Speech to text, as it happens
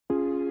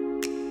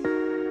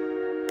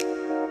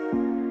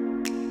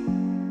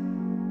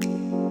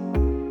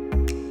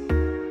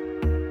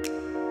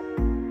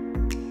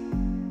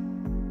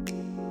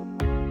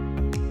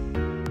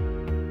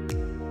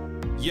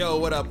Yo,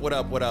 what up, what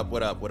up, what up,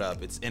 what up, what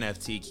up? It's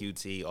NFT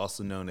QT,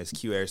 also known as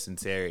Q Harrison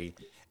Terry.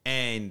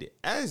 And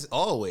as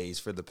always,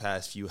 for the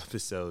past few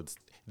episodes,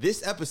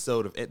 this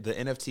episode of the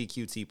NFT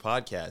QT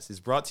podcast is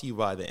brought to you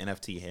by the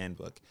NFT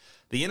Handbook.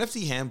 The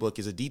NFT Handbook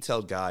is a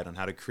detailed guide on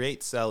how to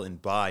create, sell, and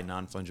buy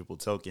non-fungible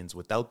tokens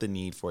without the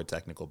need for a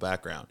technical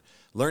background.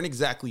 Learn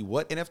exactly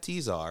what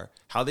NFTs are,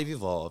 how they've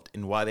evolved,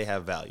 and why they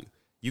have value.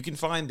 You can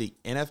find the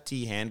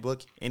NFT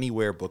Handbook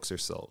anywhere books are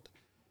sold.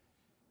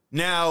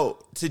 Now,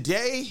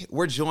 today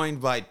we're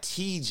joined by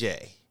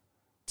TJ.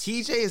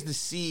 TJ is the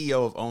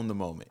CEO of Own the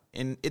Moment,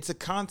 and it's a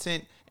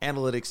content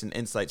analytics and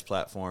insights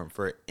platform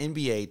for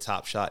NBA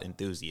Top Shot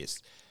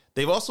enthusiasts.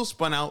 They've also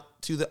spun out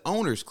to the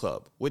Owners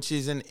Club, which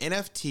is an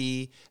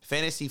NFT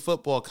fantasy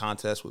football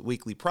contest with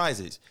weekly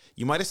prizes.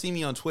 You might have seen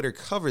me on Twitter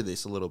cover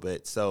this a little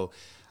bit, so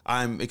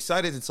I'm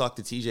excited to talk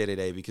to TJ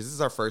today because this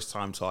is our first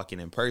time talking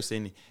in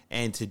person.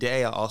 And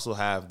today I also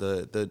have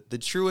the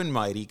true and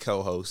mighty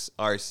co-host,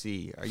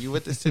 RC. Are you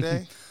with us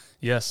today?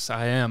 Yes,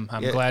 I am.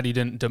 I'm glad you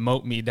didn't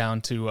demote me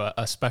down to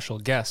a special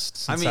guest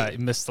since I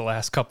missed the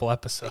last couple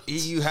episodes.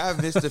 You have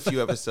missed a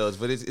few episodes,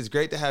 but it's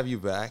great to have you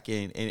back.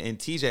 And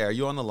TJ, are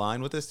you on the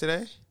line with us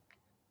today?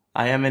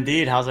 I am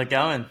indeed. How's it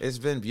going? It's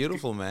been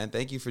beautiful, man.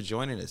 Thank you for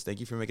joining us. Thank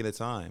you for making the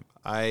time.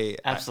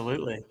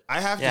 Absolutely. I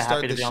have to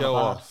start the show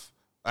off.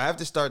 I have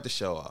to start the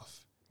show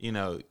off. You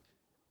know,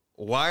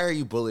 why are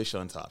you bullish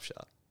on Top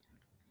Shot?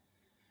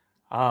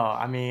 Oh,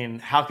 I mean,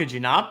 how could you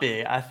not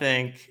be? I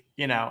think,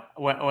 you know,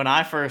 when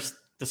I first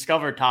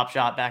discovered Top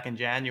Shot back in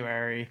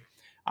January,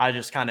 I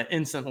just kind of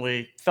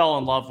instantly fell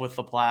in love with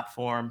the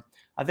platform.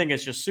 I think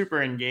it's just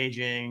super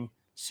engaging,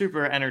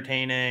 super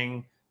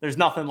entertaining. There's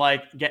nothing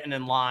like getting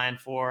in line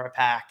for a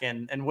pack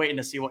and waiting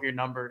to see what your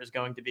number is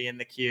going to be in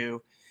the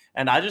queue.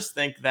 And I just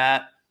think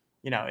that,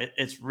 you know,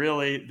 it's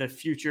really the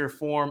future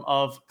form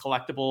of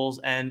collectibles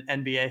and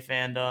NBA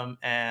fandom.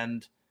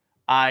 And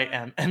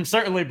I am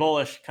certainly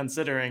bullish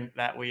considering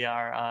that we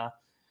are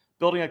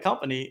building a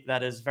company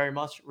that is very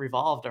much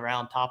revolved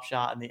around Top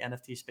Shot and the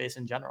NFT space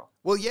in general.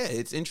 Well, yeah,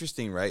 it's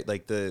interesting, right?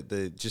 Like the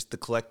digital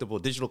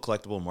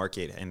collectible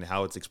market and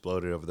how it's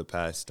exploded over the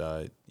past,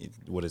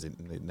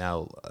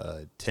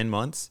 10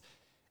 months.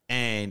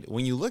 And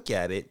when you look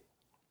at it,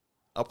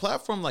 a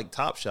platform like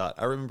Top Shot,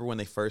 I remember when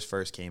they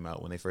first came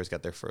out, when they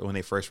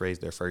first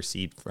raised their first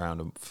seed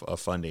round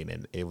of funding,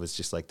 and it was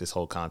just like this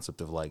whole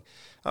concept of like,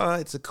 oh,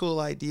 it's a cool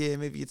idea.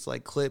 Maybe it's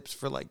like clips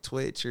for like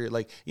Twitch or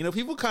like, you know,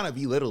 people kind of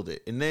belittled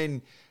it. And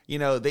then, you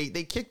know, they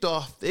kicked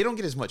off. They don't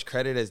get as much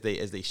credit as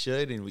they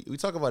should, and we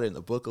talk about it in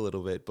the book a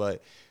little bit.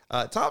 But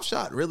Top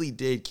Shot really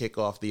did kick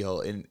off the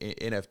whole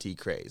NFT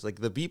craze. Like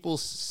the Beeple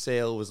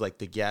sale was like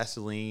the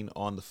gasoline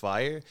on the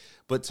fire,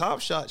 but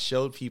Top Shot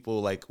showed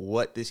people like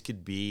what this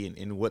could be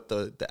and what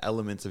the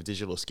elements of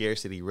digital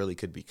scarcity really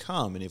could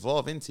become and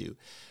evolve into.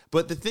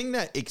 But the thing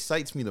that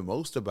excites me the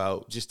most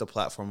about just a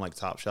platform like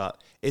Top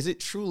Shot is it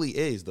truly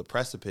is the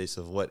precipice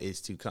of what is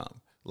to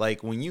come.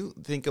 Like when you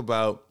think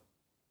about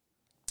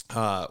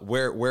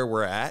where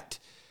we're at,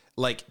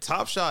 like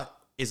Top Shot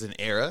is an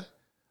era,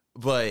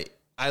 but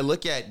I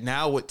look at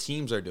now what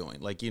teams are doing.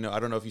 Like, you know, I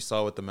don't know if you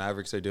saw what the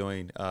Mavericks are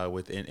doing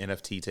with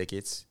NFT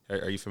tickets.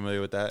 Are you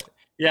familiar with that?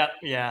 Yeah.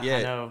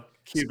 I know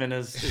Cuban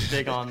is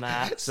big on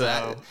that.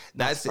 so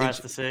that's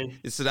surprised to see.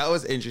 So that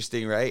was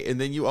interesting, right? And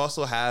then you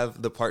also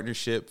have the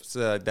partnerships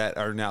that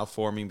are now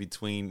forming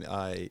between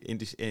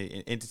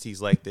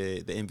entities like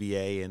the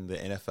NBA and the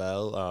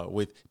NFL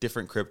with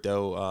different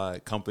crypto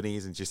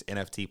companies and just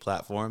NFT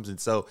platforms. And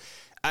so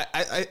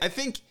I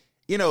think,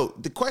 you know,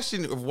 the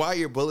question of why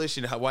you're bullish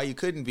and why you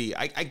couldn't be,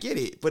 I get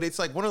it, but it's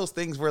like one of those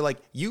things where like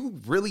you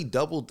really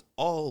doubled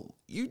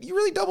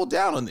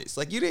down on this.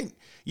 Like you didn't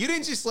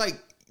just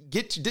like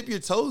dip your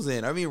toes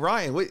in. I mean,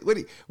 Ryan,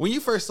 when you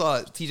first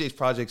saw TJ's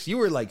projects, you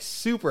were like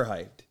super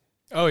hyped.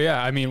 Oh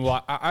yeah, I mean,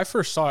 well, I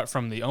first saw it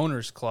from the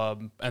Owners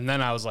Club, and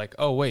then I was like,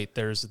 oh wait,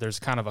 there's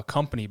kind of a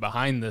company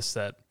behind this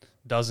that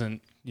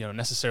doesn't, you know,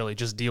 necessarily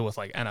just deal with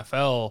like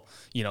NFL,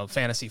 you know,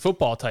 fantasy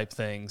football type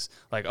things.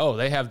 Like, oh,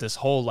 they have this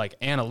whole like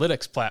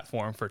analytics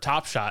platform for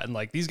Top Shot, and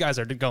like these guys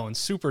are going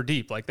super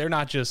deep. Like they're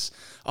not just,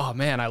 oh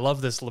man, I love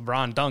this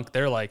LeBron dunk.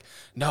 They're like,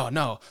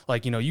 no,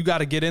 like, you know, you got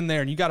to get in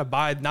there and you got to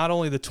buy not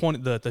only the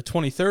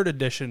 23rd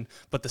edition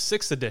but the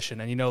 6th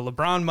edition. And you know,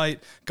 LeBron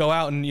might go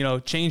out and, you know,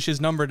 change his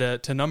number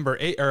to number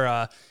 8,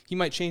 or he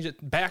might change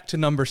it back to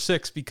number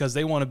 6 because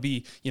they want to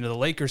be, you know, the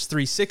Lakers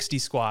 360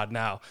 squad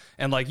now.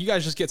 And like you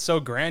guys just get so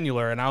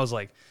granular. And I was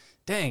like,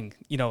 dang,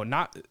 you know,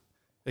 not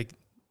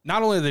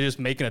only are they just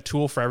making a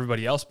tool for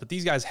everybody else, but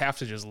these guys have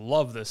to just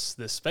love this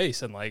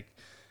space. And like,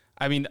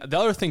 I mean, the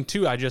other thing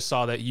too, I just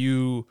saw that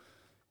you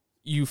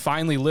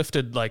finally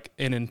lifted like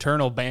an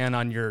internal ban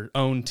on your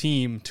own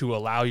team to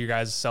allow you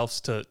guys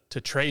selves to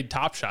trade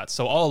Top Shots.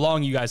 So all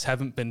along you guys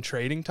haven't been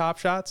trading Top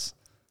Shots?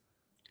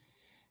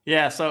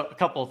 Yeah, so a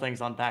couple of things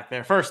unpack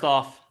there. First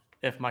off,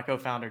 if my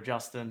co-founder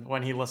Justin,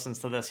 when he listens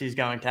to this, he's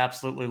going to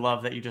absolutely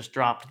love that you just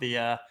dropped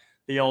the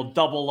old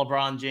double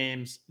LeBron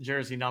James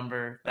jersey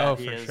number that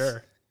he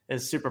is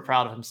is super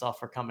proud of himself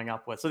for coming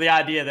up with. So the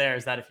idea there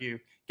is that if you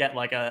get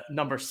like a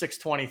number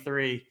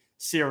 623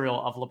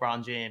 serial of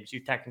LeBron James, you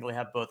technically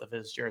have both of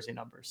his jersey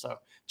numbers. So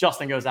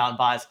Justin goes out and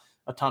buys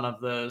a ton of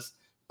those.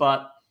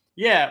 But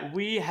yeah,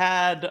 we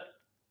had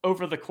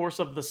over the course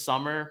of the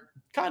summer,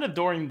 kind of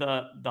during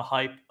the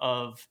hype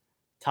of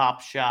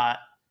Top Shot,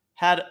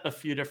 had a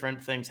few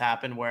different things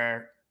happen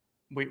where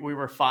we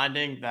were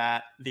finding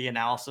that the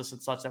analysis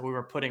and such that we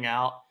were putting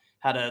out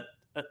had a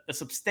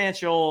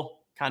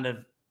substantial kind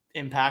of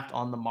impact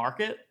on the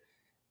market.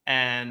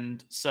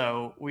 And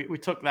so we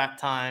took that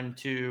time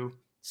to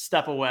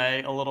step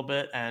away a little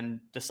bit and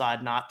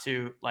decide not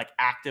to like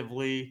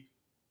actively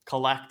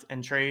collect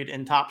and trade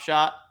in Top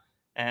Shot.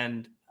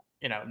 And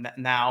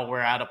now we're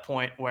at a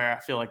point where I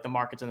feel like the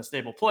market's in a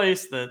stable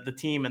place. The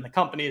team and the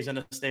company is in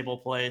a stable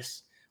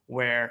place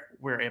where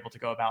we're able to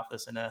go about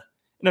this in a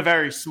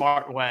very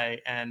smart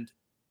way. And,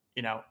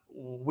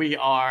 we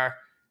are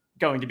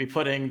going to be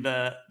putting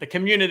the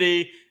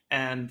community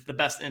and the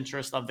best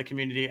interest of the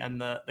community and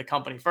the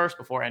company first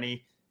before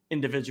any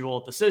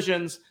individual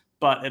decisions.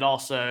 But it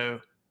also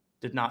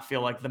did not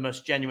feel like the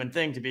most genuine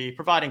thing to be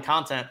providing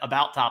content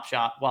about Top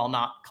Shot while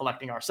not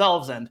collecting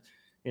ourselves. And,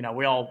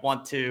 we all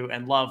want to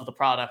and love the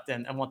product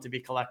and want to be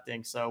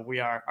collecting. So we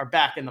are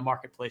back in the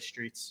marketplace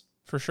streets.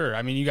 For sure.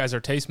 I mean, you guys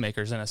are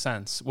tastemakers in a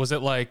sense. Was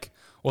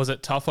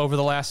it tough over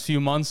the last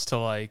few months to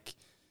like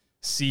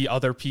see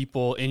other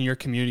people in your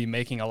community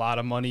making a lot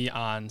of money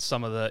on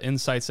some of the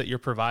insights that you're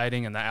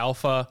providing and the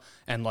alpha,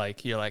 and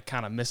like you're like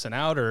kind of missing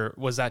out, or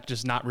was that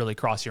just not really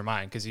cross your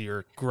mind because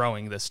you're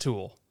growing this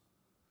tool?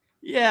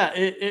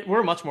 Yeah,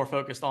 we're much more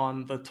focused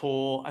on the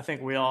tool. I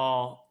think we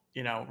all,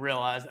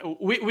 realize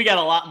we get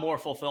a lot more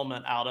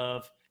fulfillment out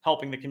of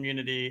helping the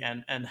community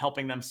and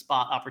helping them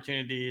spot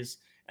opportunities.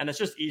 And it's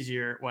just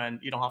easier when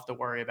you don't have to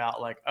worry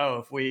about like, oh,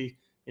 if we,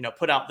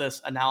 put out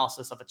this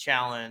analysis of a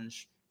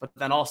challenge, but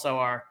then also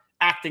are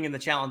acting in the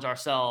challenge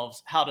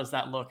ourselves, how does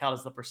that look? How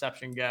does the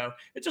perception go?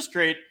 It just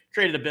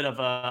created a bit of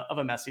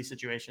a messy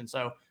situation.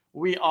 So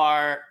we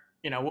are,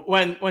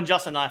 when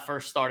Justin and I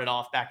first started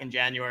off back in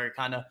January,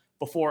 kind of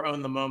before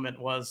Own the Moment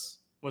was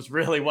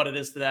really what it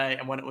is today,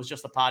 and when it was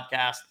just a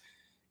podcast,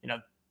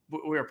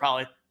 we were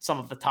probably some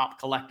of the top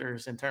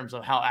collectors in terms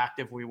of how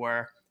active we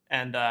were.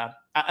 And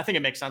I think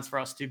it makes sense for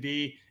us to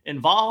be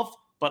involved,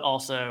 but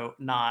also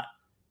not,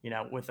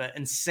 with an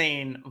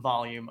insane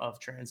volume of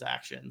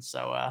transactions.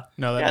 So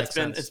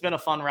it's been a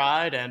fun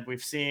ride, and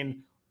we've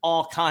seen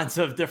all kinds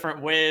of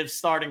different waves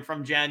starting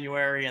from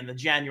January and the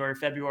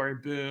January-February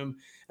boom,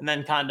 and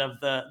then kind of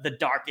the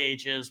dark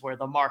ages where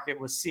the market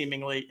was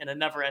seemingly in a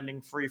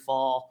never-ending free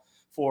fall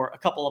for a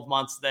couple of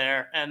months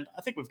there. And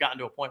I think we've gotten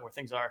to a point where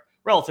things are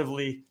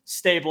relatively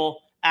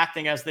stable,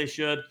 acting as they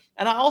should.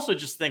 And I also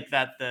just think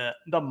that the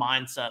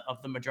mindset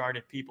of the majority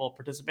of people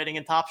participating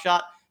in Top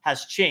Shot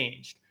has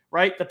changed,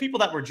 right? The people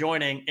that were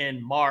joining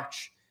in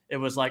March, it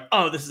was like,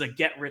 oh, this is a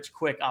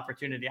get-rich-quick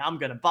opportunity. I'm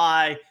going to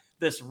buy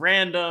this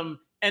random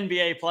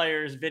NBA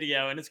player's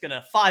video, and it's going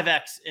to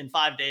 5X in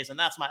 5 days, and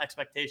that's my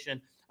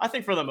expectation. I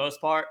think for the most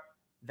part,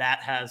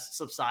 that has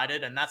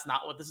subsided, and that's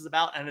not what this is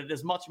about. And it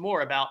is much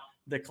more about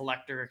the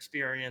collector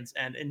experience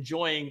and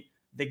enjoying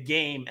the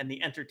game and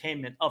the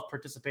entertainment of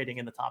participating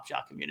in the Top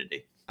Shot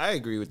community. I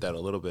agree with that a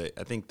little bit.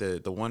 I think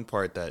the one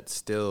part that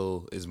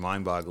still is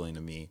mind-boggling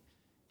to me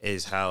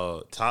is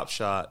how Top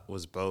Shot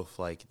was both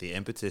like the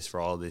impetus for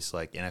all this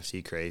like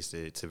NFT craze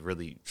to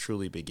really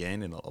truly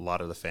begin in a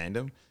lot of the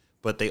fandom,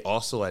 but they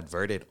also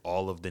adverted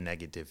all of the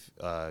negative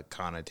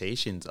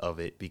connotations of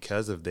it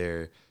because of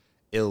their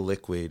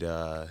illiquid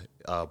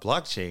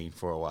blockchain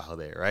for a while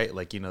there, right?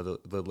 Like, the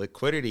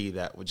liquidity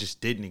that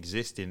just didn't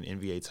exist in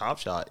NBA Top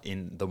Shot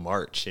in the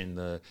March, in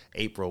the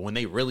April, when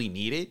they really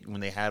needed,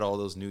 when they had all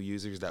those new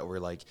users that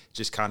were like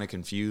just kind of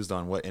confused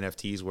on what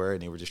NFTs were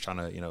and they were just trying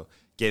to,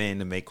 get in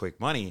to make quick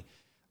money.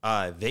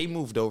 They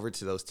moved over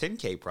to those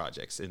 10K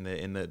projects in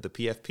the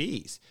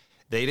PFPs.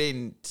 They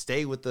didn't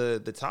stay with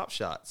the Top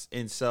Shots.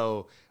 And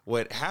so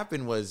what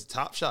happened was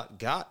Top Shot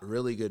got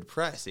really good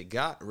press. It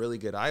got really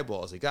good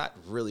eyeballs. It got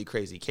really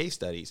crazy case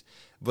studies.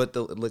 But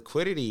the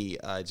liquidity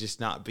just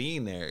not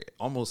being there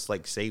almost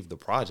like saved the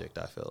project,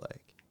 I feel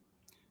like.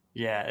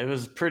 Yeah, it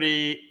was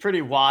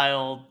pretty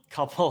wild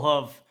couple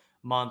of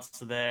months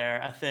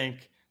there. I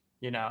think,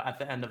 at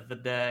the end of the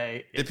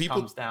day, it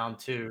comes down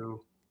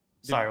to...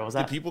 Sorry, what was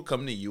that? Did people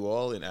come to you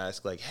all and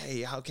ask like,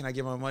 hey, how can I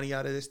get my money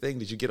out of this thing?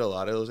 Did you get a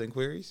lot of those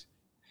inquiries?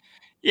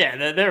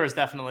 Yeah, there was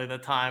definitely the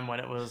time when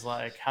it was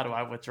like, how do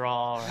I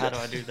withdraw, or how do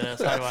I do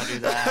this, how do I do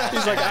that?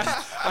 He's like,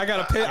 I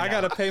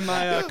gotta pay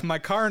my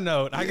car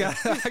note. I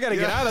gotta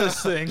get out of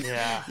this thing.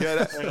 Yeah,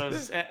 it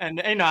was, and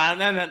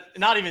then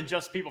not even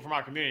just people from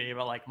our community,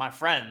 but like my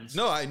friends.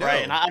 No, I know.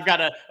 Right, and I've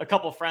got a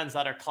couple of friends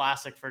that are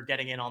classic for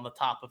getting in on the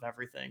top of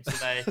everything. So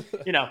they,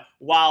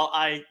 while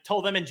I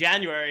told them in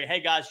January, hey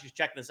guys, you should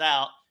check this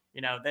out.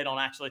 They don't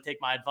actually take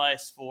my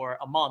advice for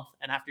a month,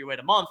 and after you wait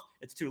a month,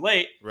 it's too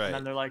late. Right. And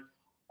then they're like,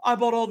 I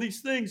bought all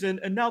these things and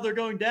now they're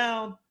going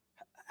down.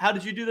 How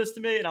did you do this to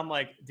me? And I'm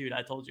like, dude,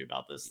 I told you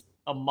about this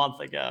a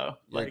month ago.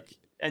 Like,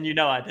 and you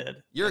know I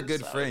did. You're a And good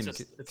so friend it's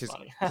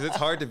funny. because it's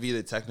hard to be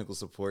the technical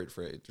support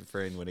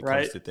friend when it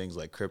Right. comes to things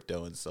like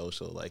crypto and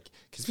social. Like,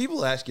 because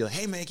people ask you, like,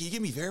 "Hey man, can you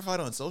get me verified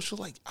on social?"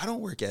 Like, I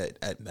don't work at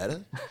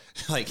Meta.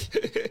 Like,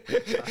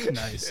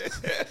 Nice.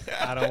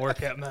 I don't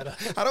work at Meta.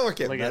 I don't work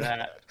at Look Meta.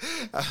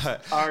 at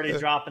that. Already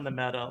dropping the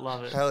meta.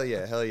 Love it. Hell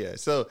yeah.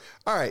 So,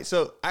 all right.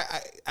 So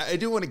I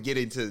do want to get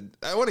into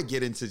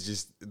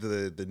just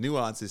the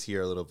nuances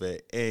here a little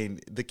bit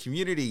and the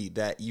community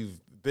that you've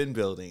been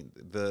building,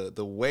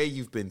 the way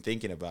you've been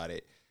thinking about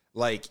it,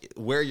 like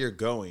where you're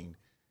going.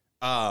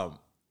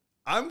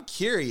 I'm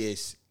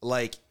curious,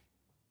 like,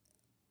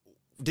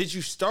 did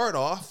you start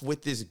off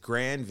with this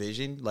grand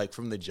vision, like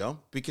from the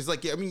jump? Because,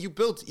 like, I mean, you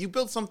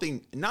built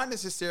something not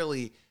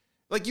necessarily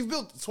like you've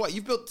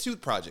built two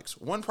projects.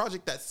 One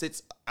project that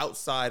sits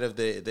outside of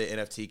the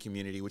NFT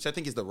community, which I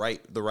think is the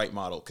right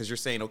model, because you're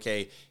saying,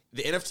 okay,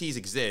 the NFTs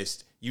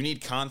exist. You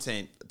need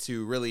content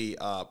to really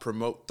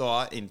promote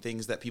thought and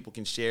things that people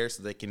can share,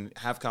 so they can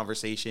have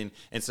conversation,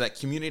 and so that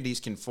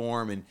communities can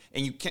form, and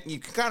you can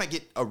kind of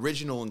get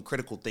original and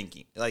critical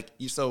thinking. Like,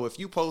 so if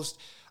you post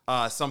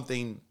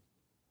something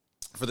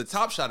for the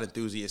Top Shot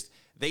enthusiast,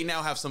 they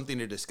now have something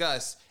to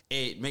discuss.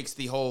 It makes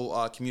the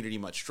whole community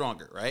much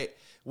stronger, right?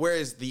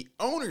 Whereas the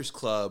Owners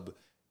Club,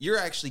 you're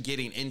actually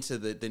getting into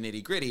the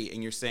nitty gritty,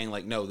 and you're saying,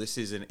 like, no, this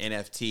is an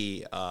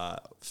NFT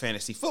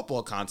fantasy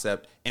football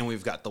concept, and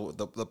we've got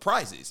the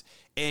prizes.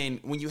 And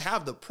when you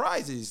have the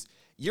prizes,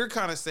 you're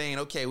kind of saying,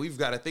 okay, we've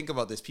got to think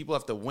about this. People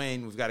have to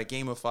win. We've got to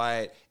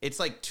gamify it. It's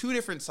like two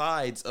different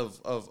sides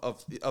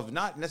of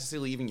not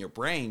necessarily even your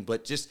brain,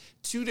 but just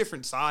two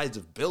different sides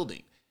of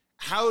building.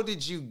 How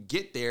did you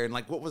get there, and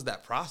like, what was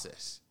that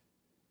process?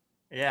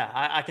 Yeah,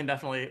 I can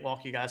definitely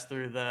walk you guys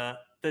through the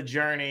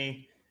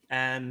journey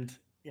and,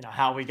 you know,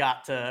 how we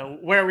got to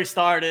where we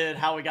started,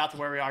 how we got to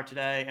where we are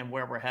today, and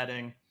where we're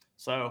heading.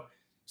 So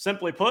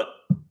simply put,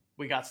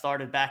 we got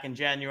started back in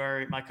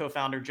January. My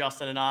co-founder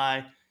Justin and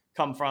I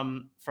come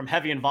from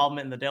heavy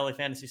involvement in the daily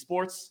fantasy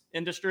sports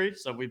industry.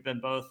 So we've been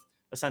both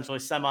essentially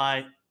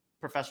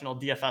semi-professional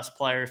DFS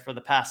players for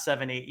the past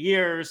 7-8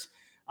 years.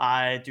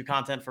 I do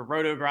content for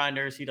Roto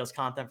Grinders. He does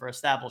content for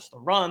Establish the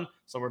Run.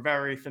 So we're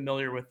very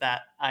familiar with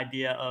that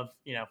idea of,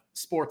 you know,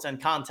 sports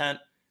and content.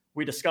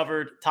 We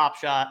discovered Top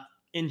Shot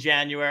in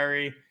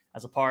January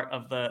as a part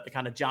of the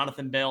kind of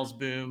Jonathan Bales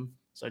boom.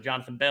 So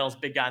Jonathan Bales,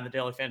 big guy in the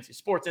daily fantasy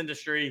sports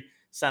industry,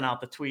 sent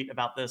out the tweet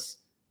about this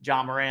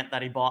Ja Morant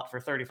that he bought for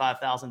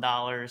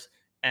 $35,000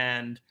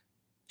 and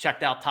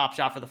checked out Top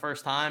Shot for the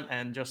first time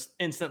and just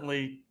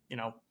instantly, you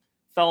know,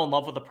 fell in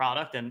love with the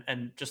product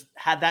and just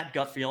had that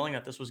gut feeling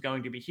that this was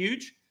going to be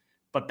huge.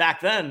 But back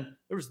then,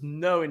 there was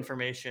no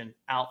information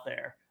out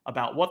there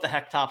about what the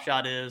heck Top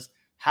Shot is,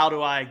 how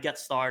do I get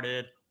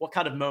started, what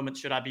kind of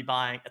moments should I be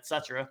buying,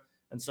 etc.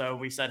 And so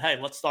we said, hey,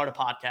 let's start a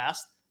podcast.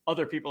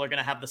 Other people are going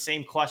to have the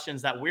same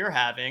questions that we're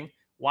having.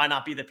 Why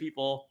not be the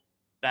people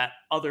that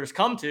others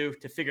come to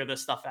figure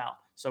this stuff out?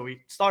 So we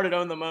started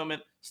Own the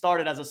Moment,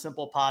 started as a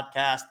simple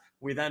podcast.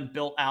 We then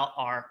built out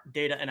our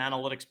data and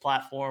analytics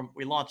platform.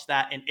 We launched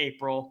that in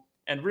April.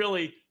 And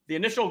really, the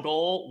initial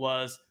goal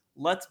was,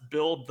 let's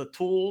build the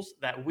tools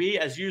that we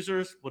as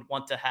users would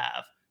want to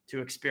have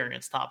to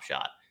experience Top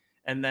Shot.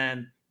 And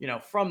then, you know,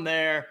 from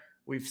there,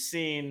 we've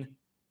seen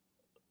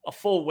a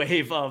full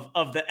wave of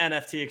the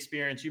NFT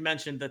experience. You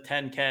mentioned the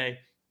 10K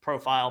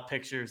profile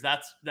pictures.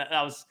 That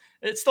was,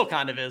 it still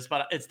kind of is,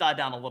 but it's died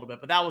down a little bit.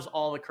 But that was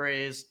all the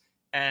craze.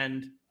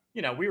 And,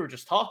 you know, we were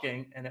just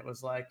talking, and it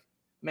was like,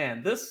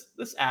 man, this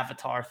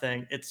avatar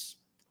thing,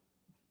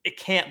 it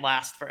can't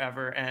last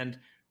forever. And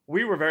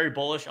we were very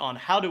bullish on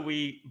how do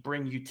we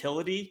bring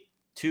utility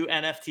to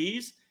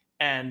NFTs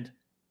and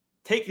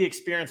take the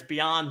experience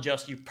beyond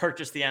just you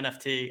purchase the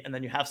NFT and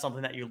then you have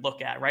something that you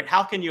look at, right?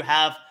 How can you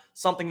have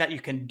something that you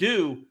can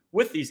do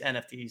with these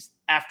NFTs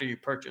after you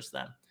purchase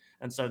them?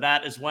 And so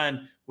that is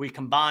when we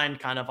combined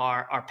kind of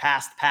our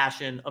past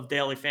passion of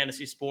daily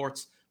fantasy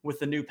sports with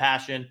the new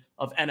passion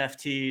of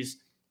NFTs.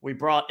 We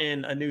brought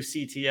in a new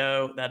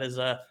CTO that is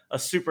a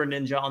super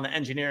ninja on the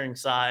engineering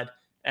side.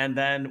 And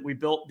then we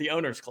built the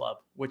Owners Club,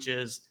 which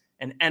is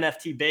an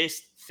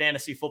NFT-based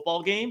fantasy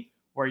football game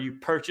where you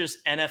purchase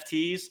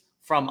NFTs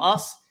from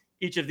us.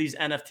 Each of these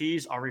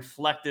NFTs are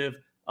reflective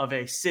of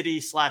a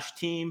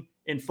city/team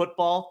in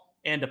football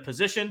and a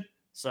position.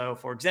 So,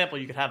 for example,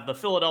 you could have the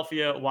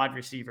Philadelphia wide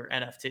receiver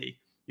NFT.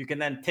 You can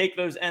then take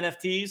those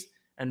NFTs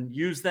and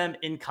use them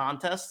in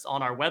contests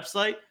on our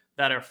website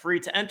that are free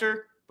to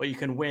enter, but you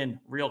can win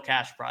real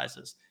cash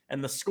prizes.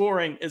 And the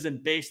scoring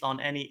isn't based on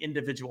any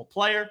individual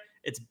player.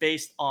 It's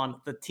based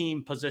on the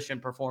team position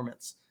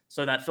performance.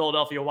 So that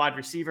Philadelphia wide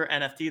receiver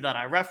NFT that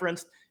I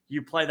referenced,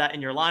 you play that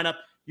in your lineup,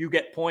 you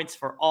get points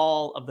for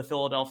all of the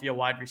Philadelphia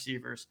wide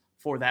receivers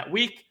for that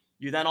week.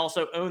 You then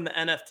also own the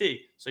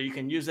NFT. So you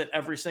can use it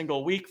every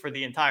single week for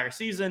the entire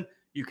season.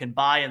 You can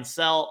buy and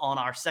sell on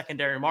our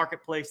secondary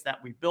marketplace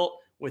that we built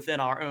within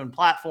our own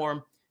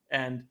platform.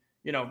 And,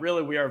 you know,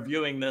 really we are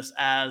viewing this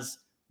as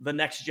the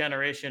next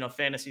generation of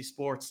fantasy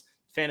sports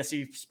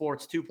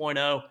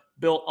 2.0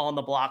 built on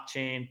the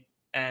blockchain.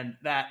 And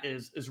that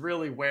is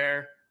really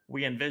where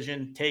we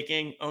envision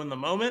taking Own the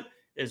Moment.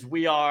 Is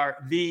we are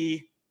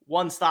the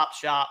one-stop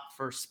shop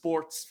for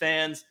sports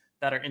fans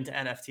that are into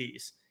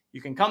NFTs.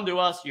 You can come to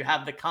us. You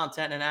have the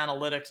content and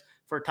analytics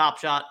for Top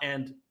Shot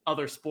and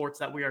other sports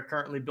that we are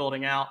currently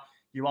building out.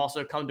 You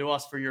also come to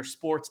us for your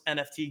sports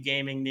NFT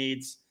gaming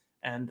needs.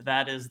 And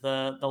that is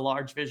the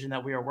large vision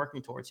that we are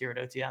working towards here at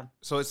OTM.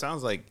 So it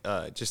sounds like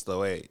just the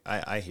way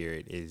I hear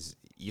it is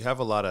you have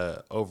a lot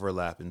of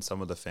overlap in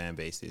some of the fan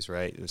bases,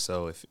 right?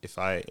 So if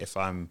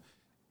I'm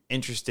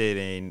interested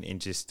in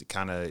just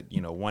kind of,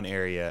 one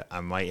area,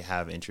 I might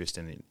have interest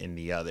in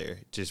the other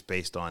just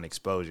based on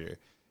exposure.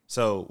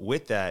 So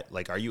with that,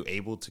 like, are you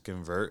able to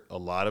convert a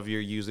lot of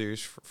your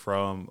users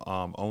from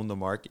Own the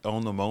Moment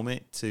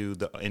into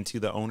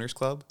the Owners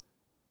Club?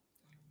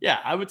 Yeah,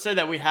 I would say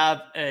that we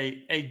have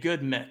a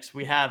good mix.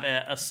 We have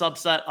a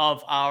subset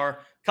of our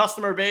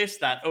customer base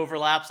that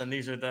overlaps, and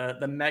these are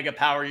the mega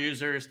power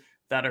users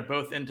that are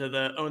both into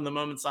the Own the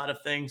Moment side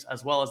of things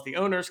as well as the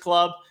Owners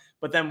Club.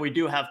 But then we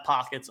do have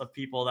pockets of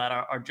people that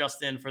are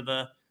just in for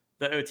the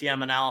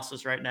OTM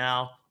analysis right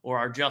now, or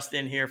are just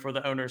in here for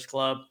the Owners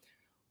Club.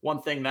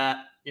 One thing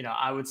that,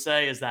 I would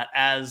say is that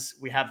as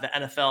we have the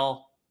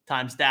NFL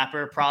times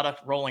Dapper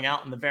product rolling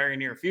out in the very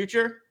near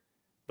future,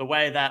 the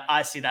way that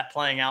I see that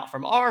playing out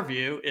from our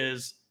view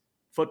is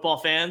football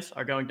fans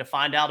are going to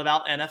find out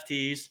about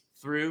NFTs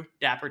through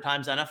Dapper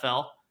times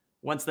NFL.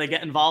 Once they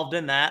get involved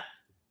in that,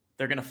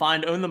 they're going to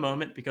find Own the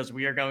Moment, because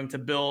we are going to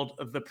build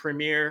the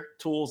premier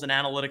tools and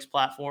analytics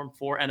platform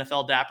for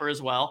NFL Dapper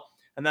as well.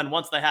 And then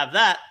once they have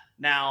that,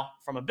 now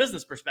from a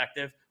business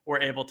perspective,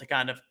 we're able to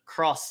kind of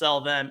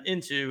cross-sell them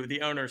into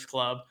the Owners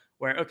Club,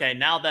 where, okay,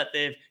 now that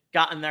they've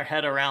gotten their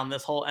head around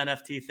this whole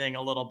NFT thing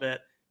a little bit,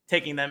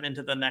 taking them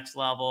into the next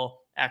level,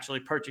 actually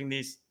purchasing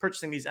these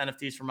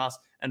NFTs from us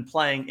and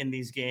playing in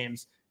these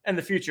games. And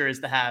the future is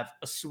to have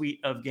a suite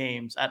of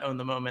games at Own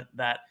the Moment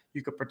that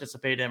you could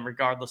participate in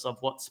regardless of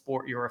what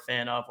sport you're a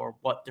fan of or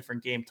what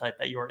different game type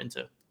that you're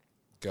into.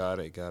 Got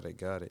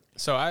it.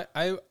 So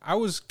I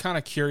was kind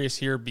of curious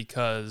here,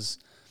 because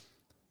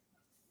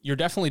you're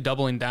definitely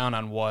doubling down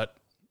on what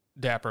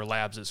Dapper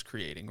Labs is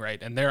creating,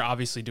 right? And they're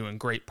obviously doing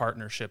great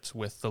partnerships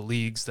with the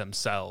leagues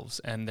themselves,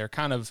 and they're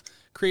kind of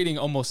creating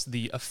almost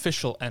the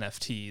official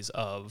NFTs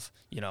of,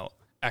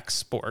 X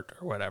sport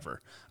or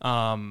whatever.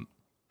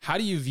 How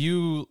do you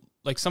view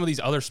like some of these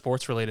other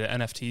sports related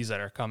NFTs that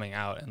are coming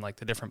out and like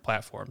the different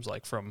platforms,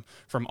 like from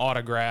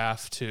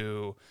Autograph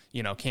to,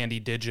 Candy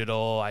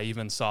Digital? I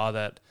even saw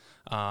that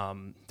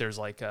there's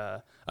like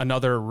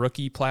another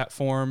rookie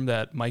platform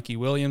that Mikey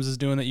Williams is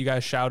doing that you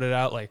guys shouted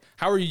out. Like,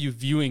 how are you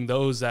viewing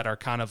those that are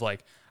kind of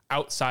like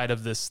outside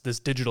of this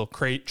digital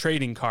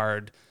trading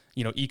card,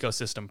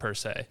 ecosystem per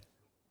se?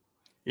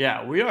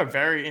 Yeah, we are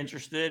very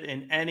interested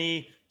in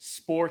any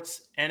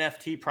sports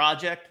NFT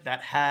project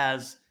that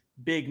has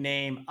big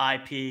name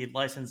IP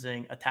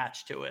licensing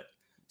attached to it.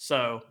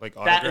 So like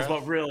that is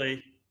what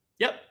really,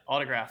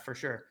 Autograph for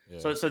sure.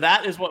 Yeah. So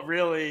that is what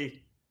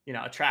really,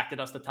 attracted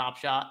us to Top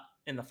Shot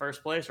in the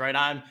first place, right?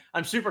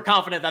 I'm super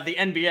confident that the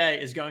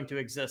NBA is going to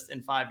exist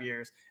in 5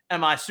 years.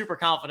 Am I super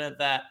confident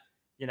that,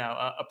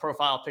 a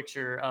profile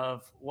picture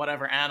of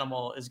whatever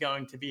animal is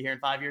going to be here in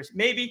 5 years?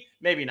 Maybe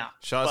not.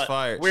 Shots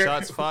fired.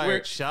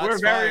 We're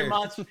very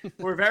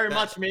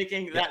much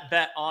making that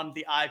bet on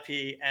the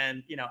IP.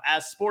 And,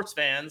 as sports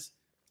fans,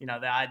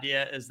 the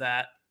idea is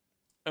that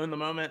Own the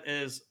Moment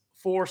is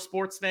for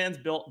sports fans,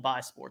 built by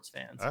sports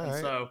fans.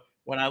 So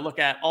when I look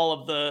at all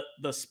of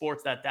the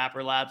sports that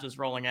Dapper Labs is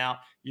rolling out,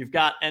 you've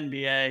got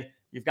NBA,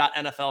 you've got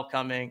NFL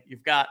coming,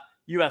 you've got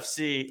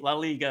UFC, La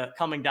Liga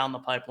coming down the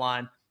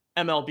pipeline.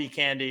 MLB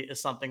Candy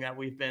is something that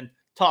we've been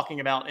talking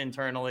about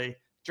internally.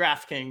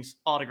 DraftKings,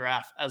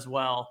 Autograph as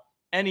well.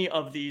 Any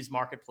of these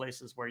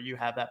marketplaces where you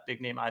have that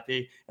big name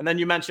IP. And then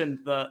you mentioned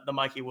the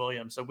Mikey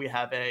Williams. So we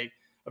have a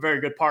very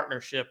good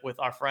partnership with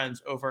our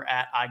friends over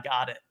at I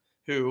Got It,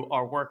 who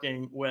are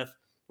working with,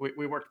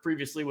 we worked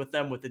previously with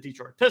them with the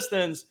Detroit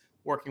Pistons,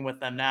 working with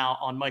them now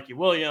on Mikey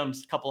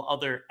Williams, a couple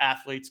other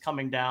athletes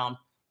coming down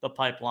the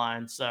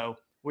pipeline. So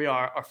we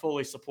are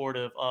fully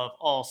supportive of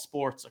all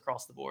sports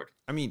across the board.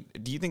 I mean,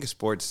 do you think of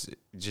sports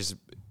just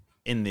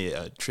in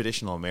the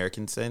traditional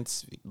American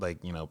sense, like,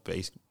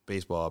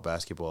 baseball,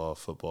 basketball,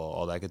 football,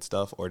 all that good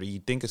stuff? Or do you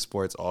think of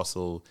sports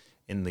also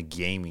in the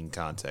gaming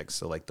context?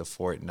 So like the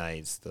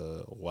Fortnites,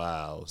 the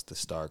WoWs, the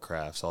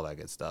StarCrafts, all that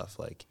good stuff.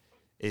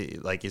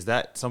 Is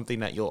that something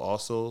that you'll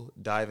also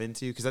dive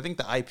into? Because I think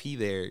the IP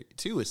there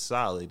too is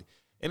solid.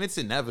 And it's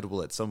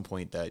inevitable at some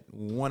point that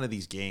one of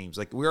these games,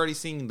 like we're already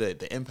seeing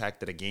the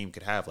impact that a game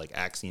could have, like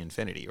Axie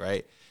Infinity,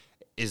 right?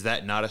 Is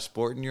that not a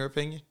sport in your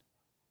opinion?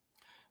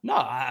 No,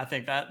 I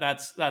think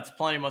that's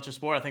plenty much a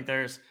sport. I think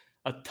there's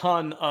a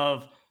ton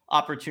of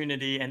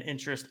opportunity and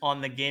interest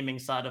on the gaming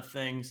side of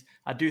things.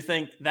 I do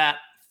think that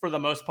for the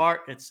most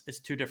part, it's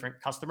two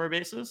different customer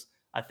bases.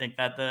 I think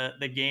that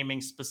the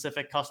gaming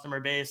specific customer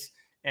base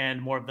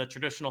and more of the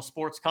traditional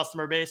sports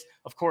customer base,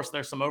 of course,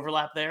 there's some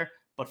overlap there,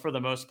 but for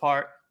the most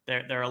part,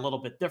 they're a little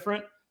bit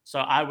different. So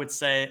I would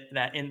say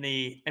that in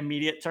the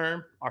immediate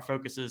term, our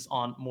focus is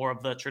on more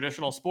of the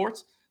traditional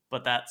sports,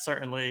 but that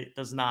certainly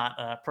does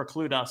not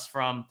preclude us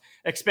from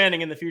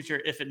expanding in the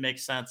future if it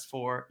makes sense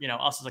for,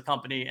 us as a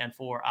company and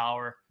for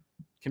our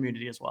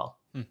community as well.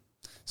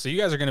 So you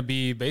guys are going to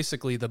be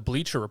basically the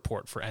Bleacher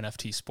Report for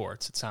NFT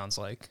sports, it sounds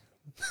like.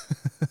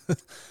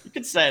 You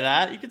could say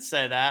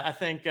that. I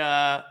think,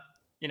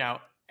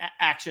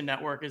 Action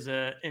Network is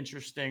an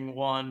interesting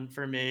one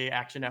for me.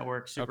 Action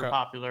Network, super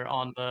popular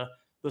on the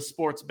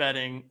sports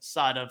betting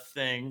side of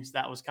things.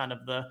 That was kind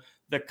of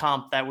the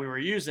comp that we were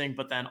using,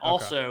 but then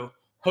also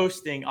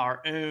hosting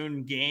our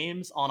own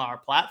games on our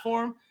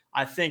platform,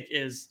 I think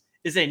is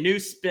a new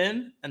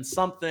spin and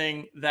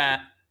something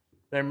that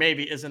there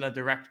maybe isn't a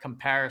direct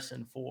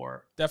comparison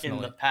for in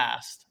the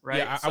past, right?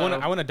 Yeah,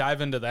 I want to dive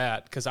into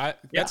that because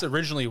that's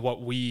originally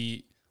what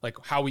we like,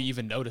 how we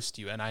even noticed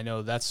you, and I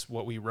know that's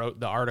what we wrote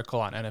the article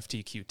on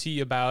NFT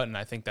QT about, and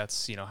I think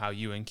that's how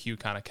you and Q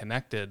kind of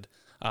connected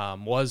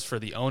was for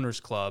the Owners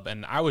Club,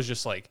 and I was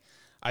just like,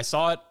 I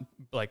saw it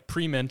like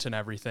pre-mint and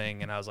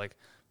everything, and I was like,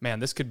 man,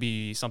 this could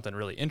be something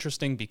really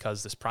interesting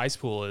because this prize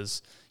pool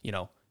is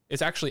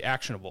it's actually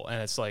actionable,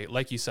 and it's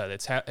like you said,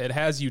 it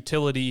has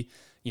utility.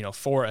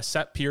 For a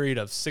set period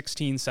of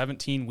 16,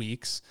 17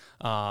 weeks.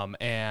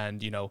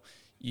 And,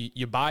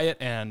 you buy it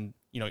and,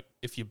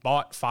 if you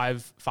bought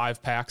five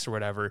packs or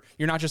whatever,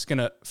 you're not just going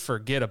to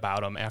forget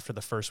about them after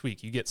the first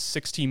week. You get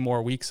 16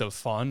 more weeks of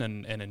fun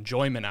and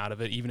enjoyment out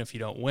of it, even if you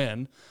don't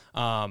win.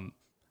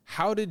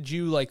 How did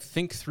you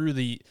think through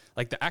the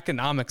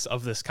economics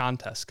of this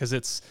contest? Cause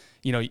it's,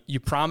 you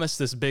promised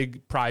this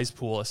big prize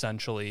pool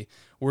essentially.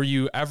 Were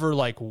you ever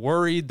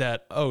worried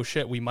that, oh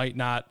shit, we might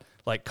not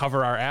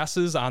cover our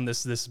asses on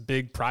this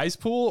big prize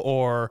pool,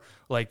 or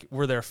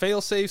were there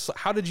fail safes?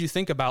 How did you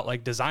think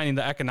about designing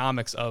the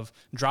economics of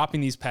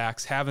dropping these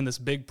packs, having this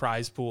big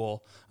prize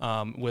pool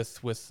with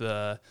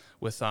the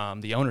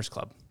Owners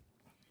Club?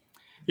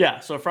 Yeah.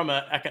 So from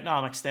an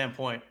economic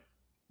standpoint,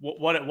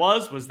 what it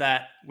was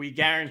that we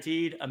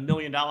guaranteed $1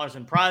 million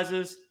in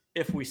prizes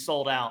if we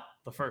sold out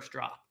the first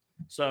drop.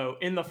 So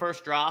in the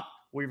first drop,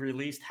 we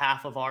released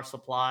half of our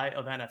supply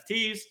of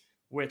NFTs,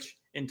 which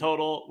in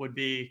total would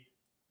be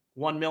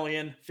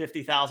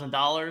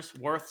 $1,050,000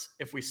 worth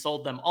if we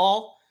sold them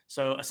all.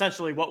 So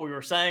essentially what we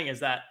were saying is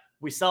that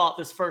we sell out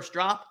this first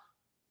drop,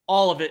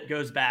 all of it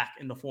goes back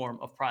in the form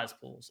of prize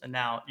pools. And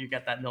now you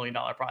get that $1 million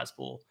prize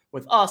pool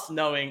with us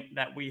knowing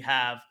that we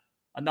have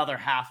another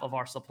half of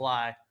our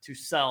supply to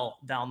sell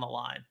down the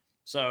line.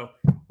 So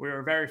we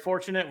were very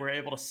fortunate. We were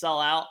able to sell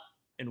out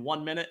in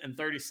 1 minute and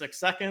 36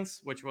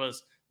 seconds, which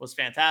was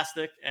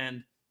fantastic.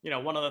 And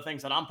one of the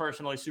things that I'm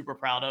personally super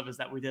proud of is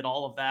that we did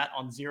all of that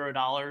on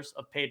 $0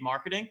 of paid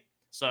marketing.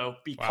 So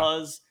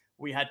because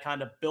we had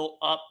kind of built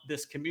up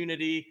this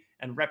community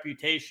and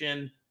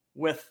reputation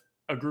with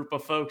a group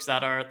of folks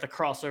that are the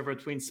crossover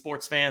between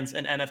sports fans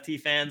and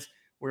NFT fans,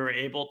 we were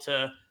able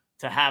to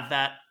have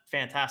that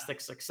fantastic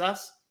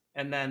success.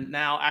 And then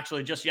now,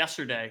 actually just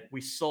yesterday,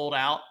 we sold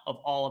out of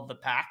all of the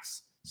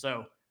packs.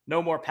 So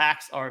no more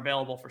packs are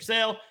available for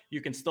sale.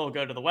 You can still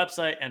go to the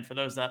website. And for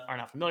those that are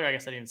not familiar, I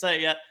guess I didn't even say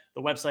it yet,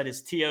 the website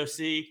is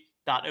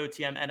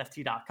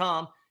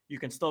toc.otmnft.com. You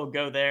can still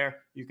go there.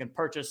 You can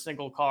purchase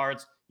single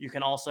cards. You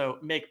can also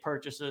make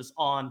purchases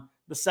on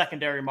the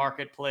secondary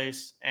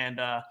marketplace.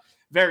 And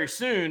very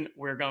soon,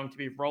 we're going to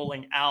be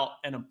rolling out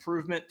an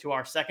improvement to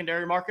our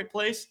secondary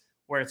marketplace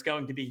where it's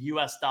going to be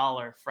US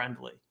dollar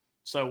friendly.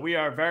 So we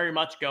are very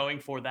much going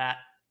for that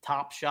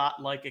Top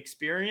Shot-like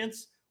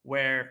experience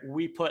where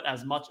we put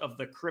as much of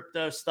the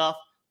crypto stuff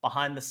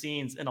behind the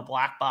scenes in a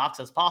black box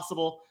as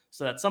possible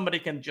so that somebody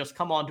can just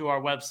come onto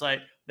our website,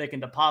 they can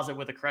deposit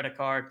with a credit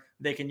card,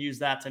 they can use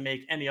that to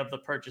make any of the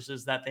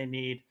purchases that they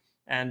need.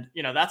 And,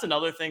 that's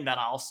another thing that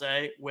I'll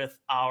say with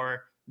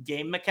our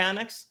game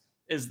mechanics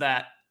is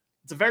that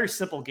it's a very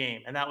simple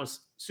game. And that was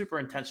super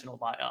intentional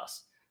by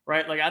us,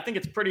 right? I think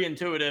it's pretty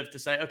intuitive to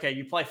say, okay,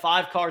 you play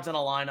 5 cards in a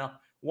lineup,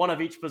 1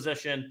 of each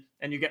position,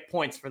 and you get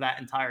points for that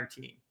entire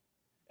team.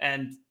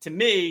 And to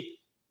me,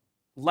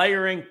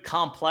 layering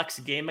complex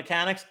game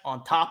mechanics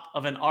on top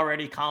of an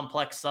already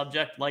complex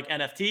subject like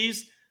NFTs,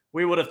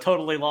 we would have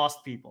totally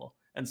lost people.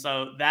 And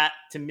so that,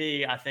 to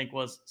me, I think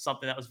was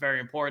something that was very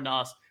important to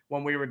us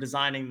when we were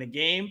designing the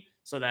game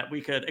so that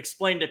we could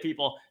explain to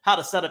people how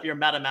to set up your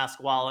MetaMask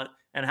wallet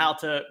and how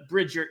to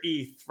bridge your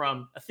ETH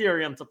from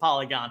Ethereum to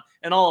Polygon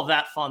and all of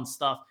that fun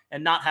stuff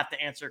and not have to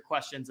answer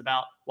questions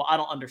about, well, I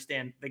don't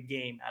understand the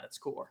game at its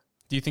core.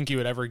 Do you think you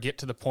would ever get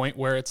to the point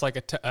where it's like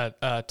a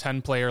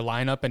 10-player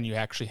lineup and you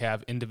actually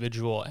have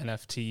individual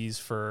NFTs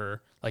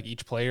for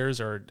each players,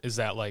 or is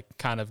that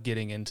kind of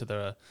getting into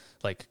the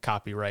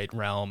copyright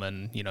realm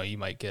and you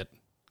might get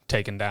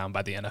taken down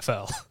by the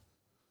NFL?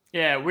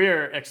 Yeah,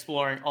 we're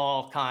exploring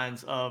all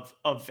kinds of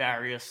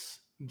various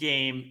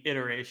game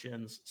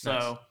iterations.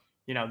 So,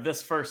 nice.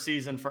 This first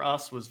season for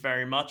us was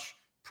very much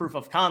proof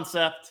of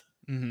concept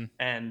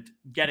and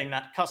getting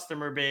that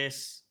customer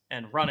base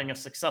and running a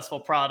successful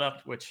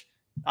product, which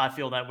I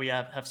feel that we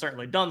have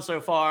certainly done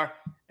so far.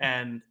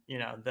 And, you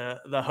know,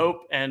 the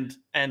hope and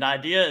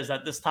idea is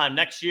that this time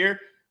next year,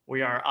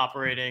 we are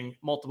operating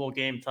multiple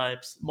game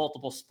types,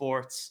 multiple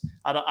sports.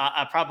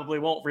 I probably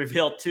won't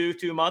reveal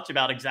too much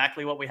about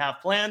exactly what we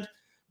have planned,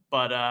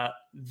 but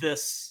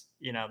this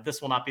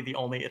will not be the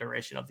only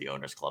iteration of the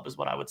Owners Club, is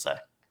what I would say.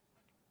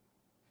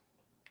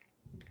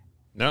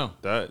 No,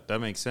 that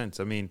makes sense.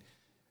 I mean,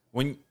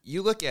 when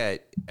you look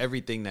at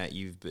everything that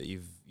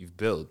you've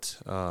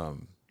built,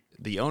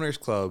 the Owners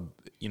Club,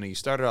 you know, you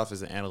started off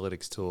as an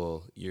analytics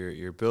tool.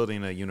 You're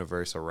building a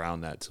universe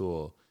around that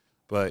tool.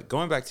 But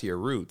going back to your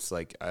roots,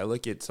 like I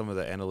look at some of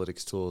the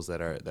analytics tools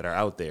that are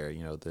out there,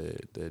 you know,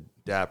 the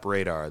DAP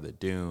Radar, the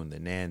Dune, the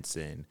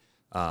Nansen,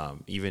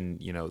 even,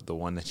 you know, the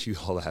one that you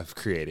all have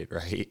created,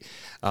 right?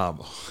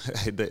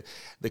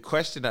 The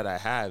question that I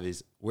have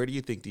is, where do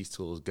you think these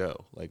tools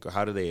go? Like,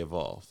 how do they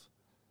evolve?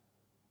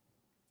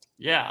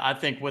 Yeah, I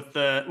think with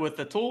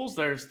the tools,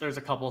 there's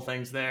a couple of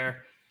things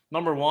there.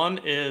 Number one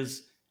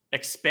is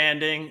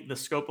expanding the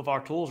scope of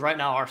our tools. Right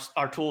now,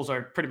 our tools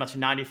are pretty much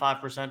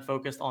 95%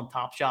 focused on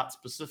Top Shot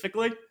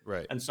specifically.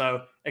 Right. And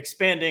so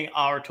expanding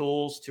our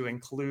tools to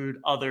include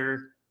other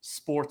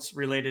sports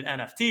related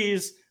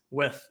NFTs,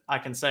 I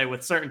can say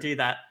with certainty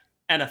that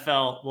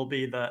NFL will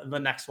be the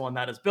next one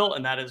that is built,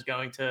 and that is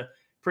going to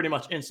pretty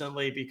much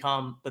instantly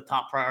become the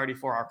top priority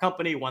for our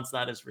company once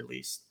that is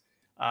released.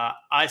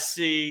 I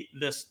see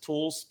this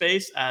tool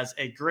space as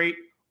a great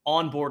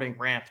onboarding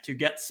ramp to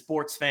get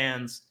sports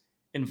fans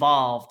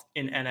involved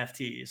in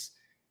NFTs.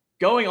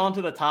 Going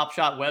onto the Top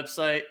Shot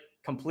website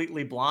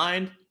completely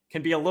blind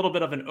can be a little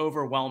bit of an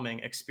overwhelming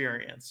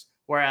experience.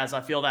 Whereas I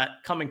feel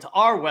that coming to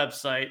our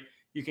website,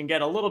 you can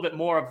get a little bit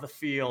more of the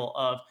feel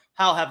of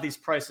how have these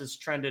prices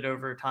trended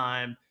over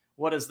time?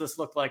 What does this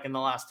look like in the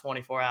last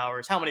 24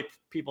 hours? How many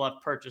people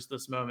have purchased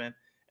this moment?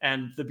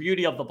 And the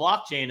beauty of the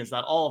blockchain is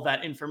that all of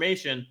that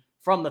information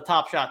from the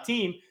Top Shot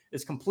team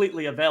is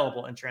completely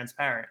available and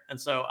transparent. And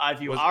so I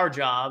view our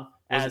job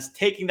as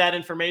taking that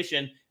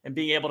information and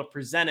being able to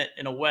present it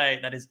in a way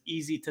that is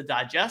easy to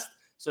digest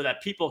so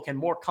that people can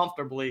more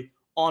comfortably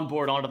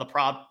onboard onto the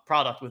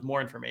product with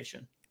more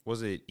information.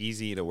 Was it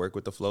easy to work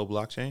with the Flow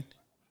blockchain?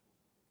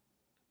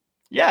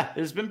 Yeah,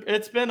 it's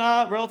been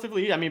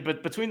relatively easy. I mean,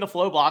 but between the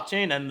Flow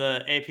blockchain and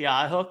the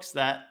API hooks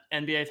that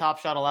NBA Top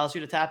Shot allows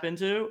you to tap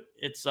into,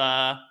 it's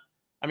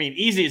I mean,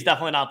 easy is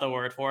definitely not the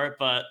word for it,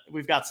 but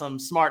we've got some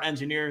smart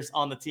engineers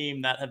on the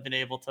team that have been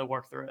able to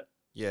work through it.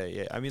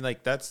 Yeah. I mean,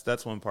 like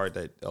that's one part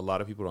that a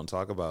lot of people don't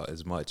talk about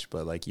as much,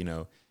 but like, you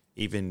know,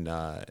 even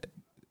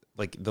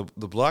like the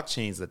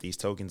blockchains that these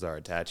tokens are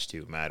attached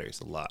to matters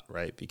a lot,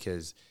 right?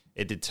 Because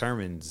it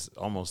determines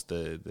almost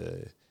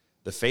the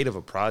fate of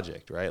a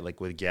project, right?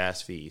 Like with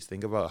gas fees,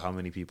 think about how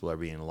many people are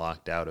being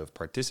locked out of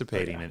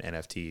participating in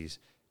NFTs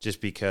just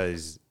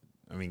because,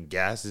 I mean,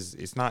 gas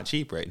it's not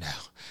cheap right now.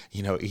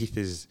 You know, ETH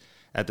is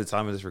at the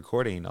time of this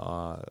recording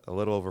a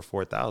little over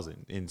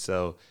 4,000, and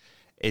so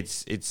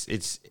it's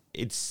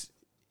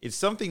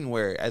something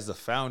where, as a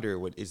founder,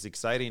 what is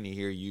exciting to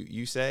hear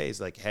you say is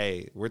like,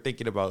 hey, we're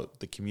thinking about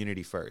the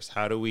community first.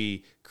 How do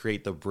we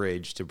create the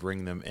bridge to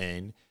bring them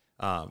in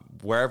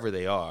wherever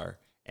they are?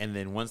 And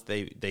then once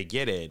they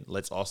get in,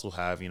 let's also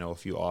have, you know, a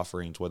few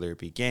offerings, whether it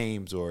be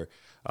games or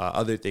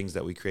other things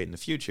that we create in the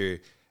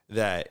future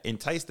that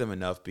entice them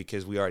enough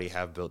because we already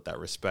have built that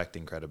respect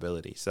and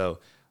credibility. So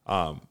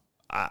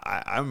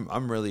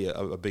I'm really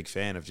a big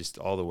fan of just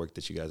all the work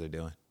that you guys are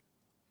doing.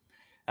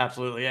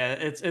 Absolutely. Yeah.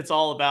 It's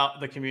all about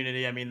the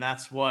community. I mean,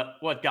 that's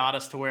what got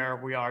us to where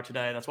we are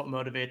today. That's what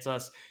motivates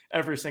us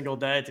every single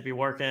day to be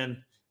working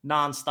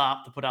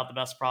nonstop to put out the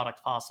best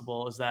product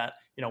possible, is that,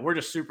 you know, we're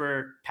just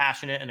super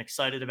passionate and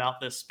excited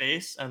about this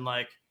space. And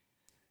like,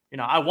 you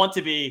know, I want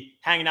to be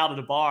hanging out at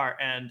a bar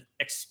and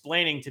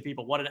explaining to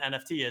people what an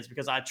NFT is,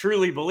 because I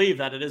truly believe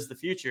that it is the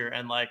future.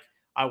 And like,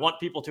 I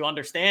want people to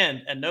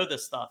understand and know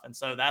this stuff. And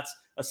so that's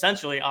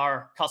essentially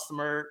our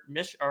customer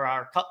mission, or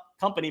our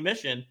company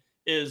mission,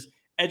 is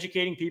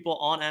educating people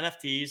on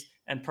NFTs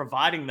and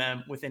providing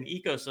them with an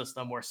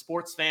ecosystem where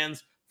sports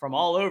fans from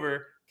all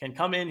over can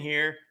come in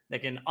here. They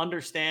can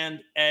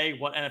understand A,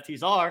 what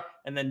NFTs are,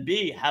 and then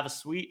B, have a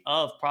suite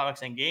of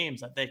products and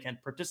games that they can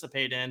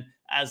participate in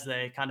as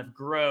they kind of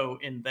grow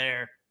in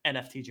their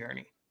NFT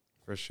journey.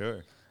 For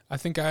sure. I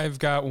think I've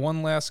got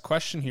one last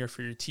question here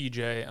for you,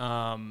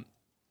 TJ.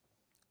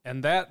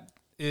 And that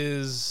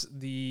is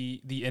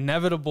the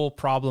inevitable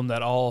problem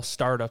that all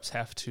startups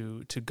have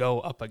to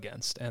go up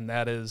against. And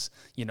that is,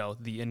 you know,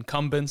 the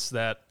incumbents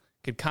that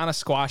could kind of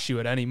squash you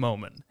at any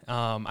moment.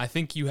 I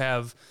think you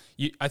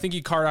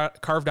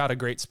carved out a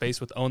great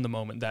space with Own the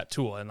Moment, that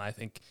tool, and I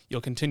think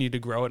you'll continue to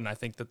grow it. And I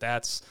think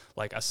that's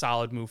like a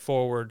solid move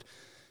forward.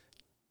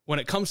 When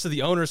it comes to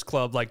the Owners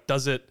Club, like,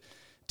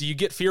 do you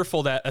get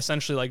fearful that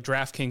essentially like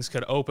DraftKings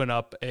could open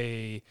up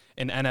an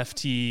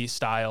NFT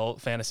style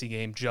fantasy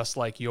game just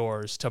like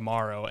yours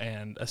tomorrow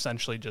and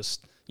essentially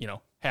just, you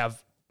know,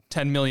 have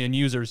 10 million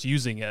users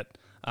using it?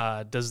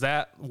 Does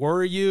that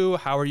worry you?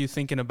 How are you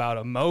thinking about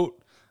a moat?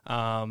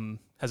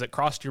 Has it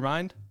crossed your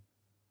mind?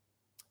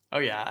 Oh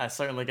yeah, I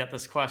certainly get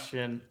this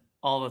question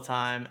all the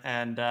time,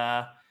 and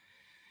I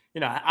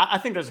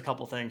think there's a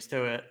couple things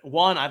to it.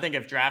 One, I think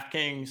if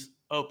DraftKings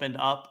opened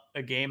up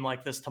a game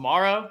like this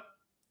tomorrow,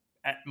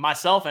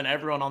 myself and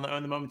everyone on the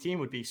Own the Moment team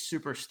would be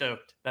super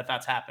stoked that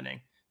that's happening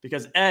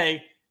because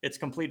A, it's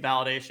complete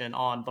validation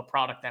on the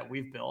product that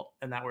we've built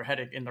and that we're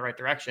headed in the right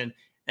direction.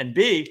 And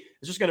B,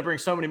 it's just going to bring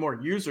so many more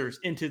users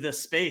into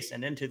this space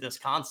and into this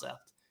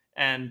concept.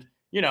 And,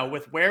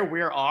 with where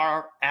we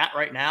are at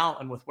right now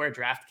and with where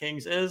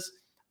DraftKings is,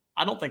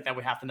 I don't think that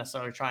we have to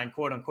necessarily try and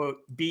quote unquote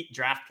beat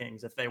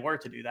DraftKings if they were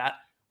to do that.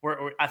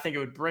 I think it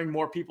would bring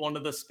more people into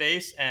the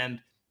space. And,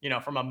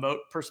 from a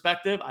moat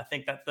perspective, I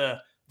think that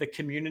the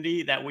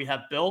community that we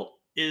have built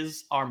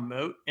is our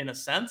moat in a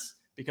sense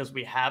because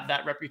we have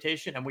that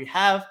reputation and we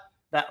have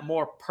that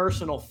more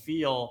personal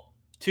feel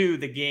to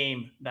the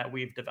game that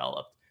we've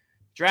developed.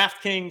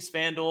 DraftKings,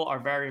 FanDuel are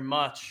very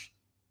much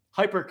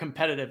hyper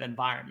competitive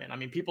environment. I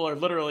mean, people are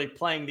literally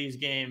playing these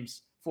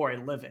games for a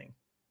living.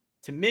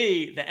 To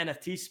me, the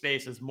NFT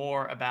space is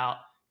more about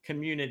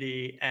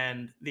community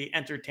and the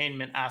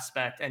entertainment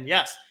aspect. And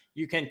yes,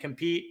 you can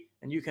compete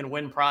and you can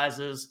win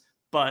prizes,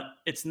 but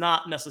it's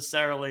not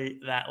necessarily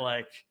that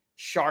like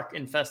shark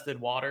infested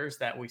waters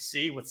that we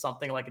see with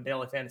something like a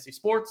daily fantasy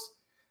sports.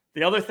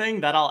 The other thing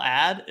that I'll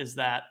add is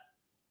that,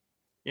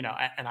 and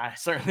I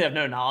certainly have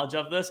no knowledge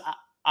of this.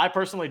 I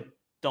personally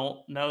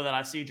don't know that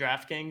I see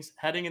DraftKings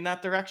heading in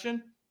that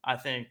direction. I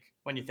think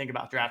when you think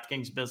about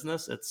DraftKings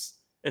business, it's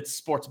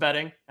sports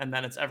betting and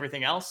then it's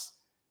everything else.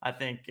 I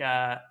think,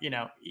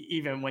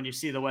 even when you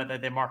see the way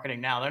that they're marketing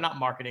now, they're not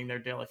marketing their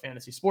daily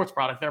fantasy sports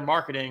product. They're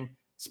marketing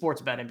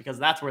sports betting because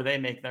that's where they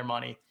make their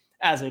money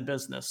as a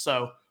business.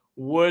 So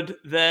would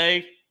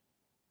they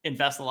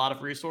invest a lot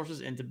of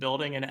resources into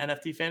building an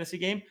NFT fantasy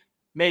game?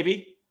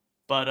 Maybe.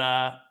 But,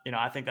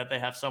 I think that they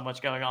have so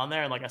much going on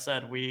there. And like I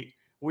said, we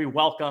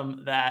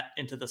welcome that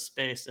into the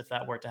space if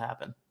that were to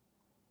happen.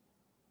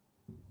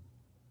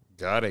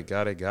 Got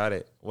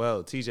it.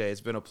 Well, TJ,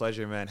 it's been a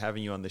pleasure, man,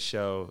 having you on the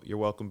show. You're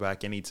welcome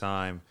back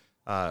anytime.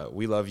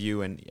 We love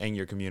you and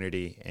your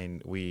community,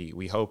 and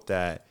we hope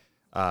that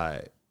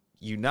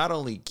you not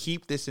only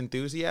keep this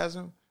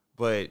enthusiasm,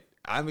 but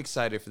I'm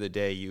excited for the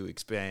day you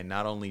expand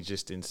not only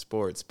just in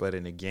sports, but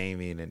into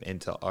gaming and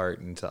into art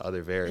and to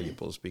other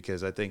variables,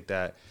 because I think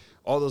that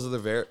all those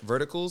other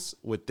verticals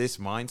with this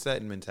mindset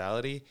and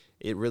mentality,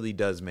 it really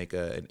does make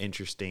an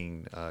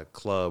interesting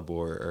club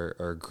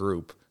or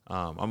group.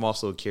 I'm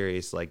also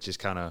curious, like, just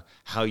kind of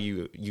how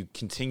you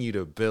continue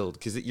to build,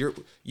 because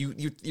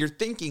you're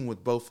thinking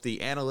with both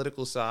the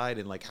analytical side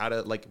and like how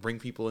to like bring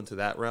people into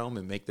that realm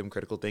and make them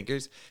critical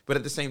thinkers, but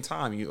at the same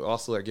time you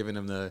also are giving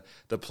them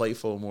the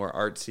playful, more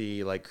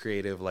artsy, like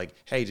creative, like,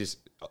 hey,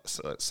 just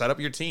set up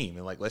your team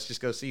and like let's just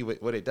go see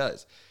what it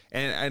does,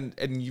 and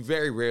you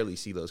very rarely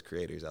see those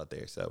creators out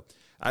there. So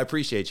I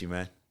appreciate you,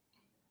 man.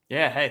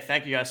 Yeah, hey,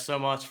 thank you guys so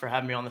much for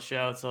having me on the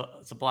show.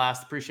 It's a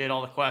blast. Appreciate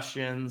all the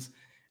questions.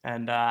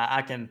 And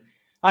I can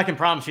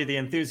promise you the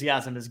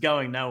enthusiasm is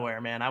going nowhere,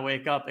 man. I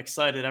wake up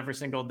excited every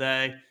single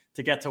day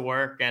to get to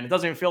work, and it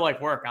doesn't even feel like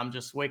work. I'm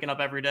just waking up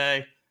every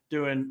day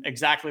doing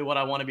exactly what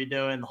I want to be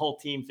doing. The whole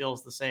team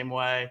feels the same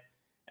way.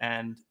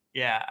 And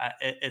yeah,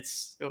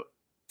 it's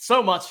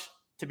so much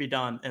to be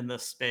done in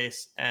this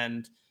space.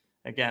 And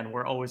again,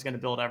 we're always going to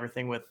build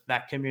everything with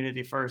that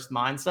community first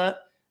mindset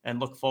and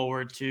look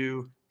forward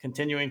to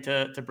continuing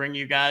to bring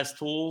you guys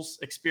tools,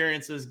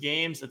 experiences,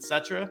 games,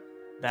 etc.,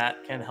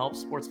 that can help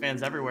sports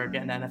fans everywhere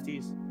get into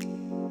NFTs.